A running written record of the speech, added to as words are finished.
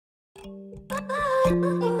Hey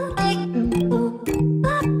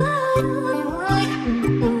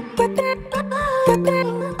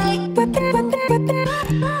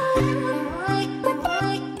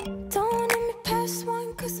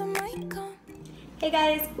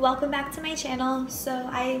guys, welcome back to my channel. So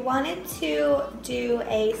I wanted to do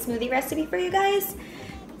a smoothie recipe for you guys.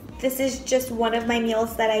 This is just one of my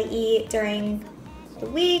meals that I eat during the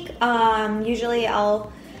week. Usually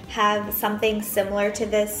I'll have something similar to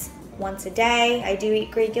this once a day. I do eat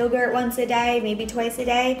Greek yogurt once a day, maybe twice a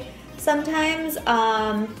day sometimes. So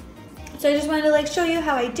I just wanted to show you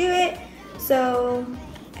how I do it. So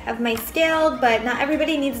I have my scale, but not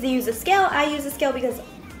everybody needs to use a scale. I use a scale because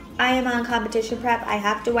I am on competition prep. I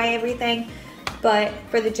have to weigh everything, but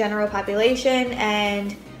for the general population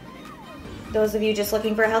and those of you just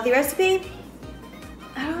looking for a healthy recipe,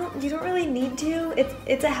 you don't really need to.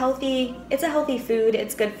 It's a healthy food.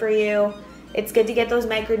 It's good for you. It's good to get those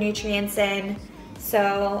micronutrients in.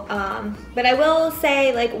 So, but I will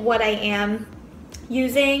say what I am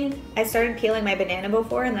using. I started peeling my banana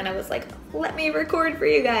before, and then I was like, let me record for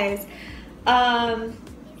you guys.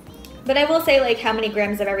 But I will say how many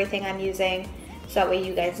grams of everything I'm using, so that way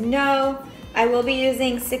you guys know. I will be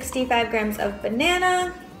using 65 grams of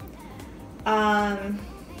banana.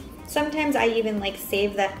 Sometimes I even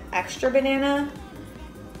save that extra banana.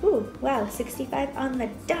 Ooh, wow, 65 on the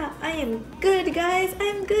dot. I am good, guys,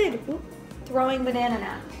 I'm good. Ooh, throwing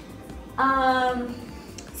banana now.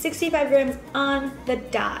 65 grams on the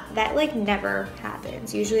dot. That never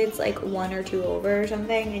happens. Usually it's 1 or 2 over or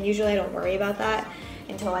something, and usually I don't worry about that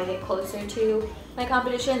until I get closer to my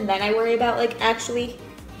competition. Then I worry about actually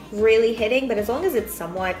really hitting, but as long as it's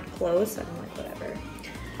somewhat close, I'm whatever.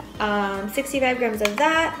 65 grams of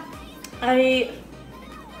that. I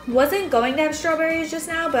wasn't going to have strawberries just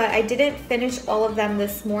now, but I didn't finish all of them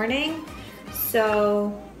this morning.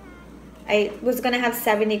 So I was gonna have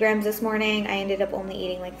 70 grams this morning. I ended up only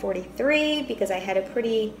eating 43 because I had a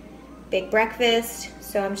pretty big breakfast.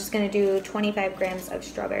 So I'm just gonna do 25 grams of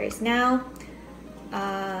strawberries now.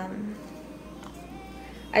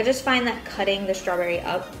 I just find that cutting the strawberry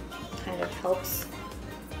up kind of helps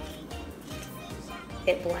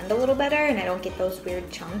it blend a little better, and I don't get those weird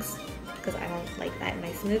chunks because I don't like that in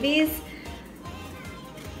my smoothies.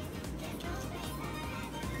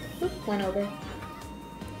 Oop, went over.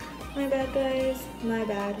 My bad, guys. My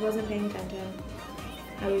bad. Wasn't paying attention.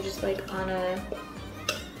 I was just on a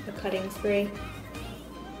cutting spree.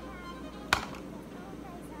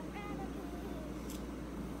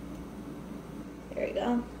 There we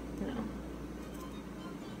go. No.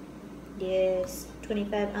 Yes,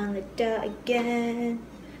 25 on the dot again.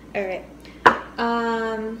 All right.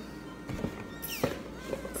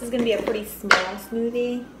 This is gonna be a pretty small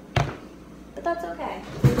smoothie, but that's okay.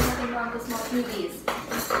 There's nothing wrong with small smoothies.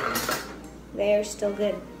 They're still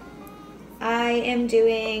good. I am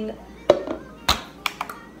doing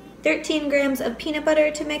 13 grams of peanut butter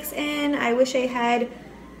to mix in. I wish I had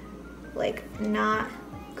not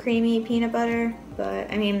creamy peanut butter, but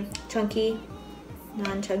I mean chunky,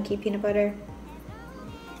 non-chunky peanut butter,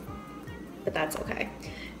 but that's okay.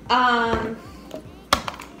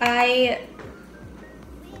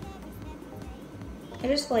 I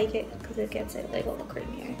just like it because it gets it a little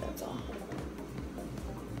creamier, that's all.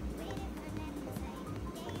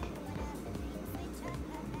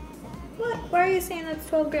 What? Why are you saying that's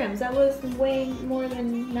 12 grams? That was way more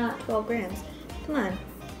than not 12 grams. Come on.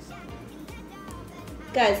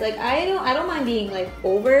 Guys, I don't mind being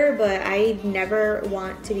over, but I never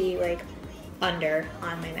want to be under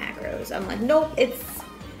on my macros. I'm nope, it's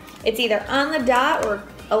either on the dot or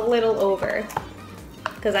a little over,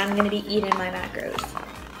 because I'm gonna be eating my macros.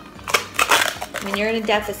 When you're in a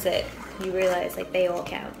deficit, you realize they all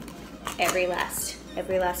count. Every last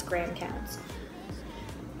gram counts.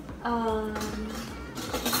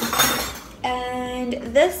 And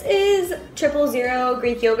this is 000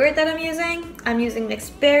 Greek yogurt that I'm using. I'm using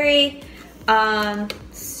mixed berry.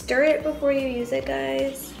 Stir it before you use it,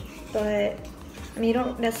 guys. But I mean, you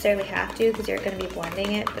don't necessarily have to because you're going to be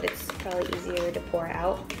blending it, but it's probably easier to pour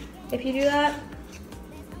out if you do that.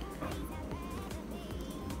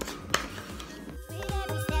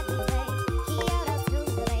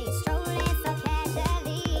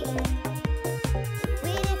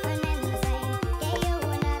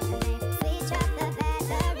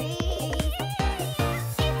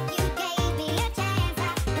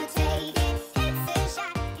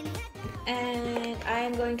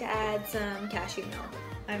 I'm going to add some cashew milk.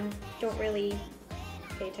 I don't really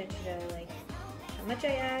pay attention to how much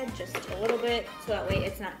I add, just a little bit, so that way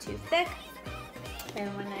it's not too thick.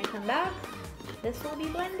 And when I come back, this will be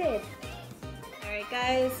blended. Alright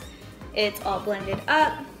guys, it's all blended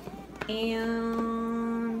up,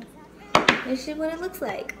 and this is what it looks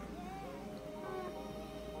like.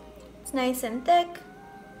 It's nice and thick.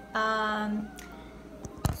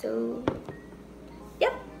 So,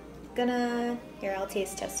 yep. Here, I'll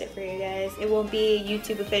taste test it for you guys. It won't be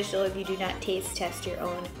YouTube official if you do not taste test your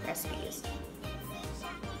own recipes.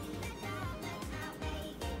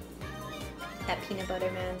 That peanut butter,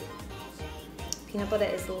 man. Peanut butter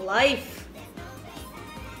is life.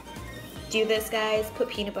 Do this, guys. Put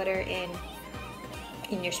peanut butter in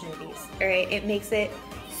your smoothies, all right? It makes it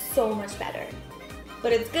so much better.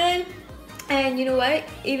 But it's good, and you know what?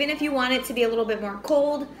 Even if you want it to be a little bit more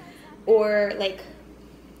cold, or like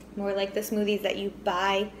more like the smoothies that you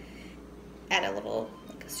buy at a little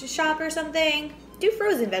shop or something, do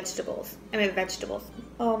frozen vegetables. I mean vegetables.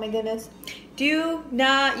 Oh my goodness. Do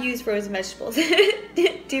not use frozen vegetables.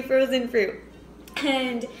 Do frozen fruit.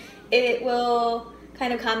 And it will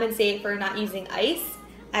kind of compensate for not using ice.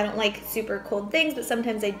 I don't like super cold things, but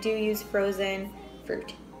sometimes I do use frozen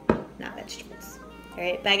fruit, not vegetables. All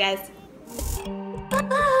right, bye guys.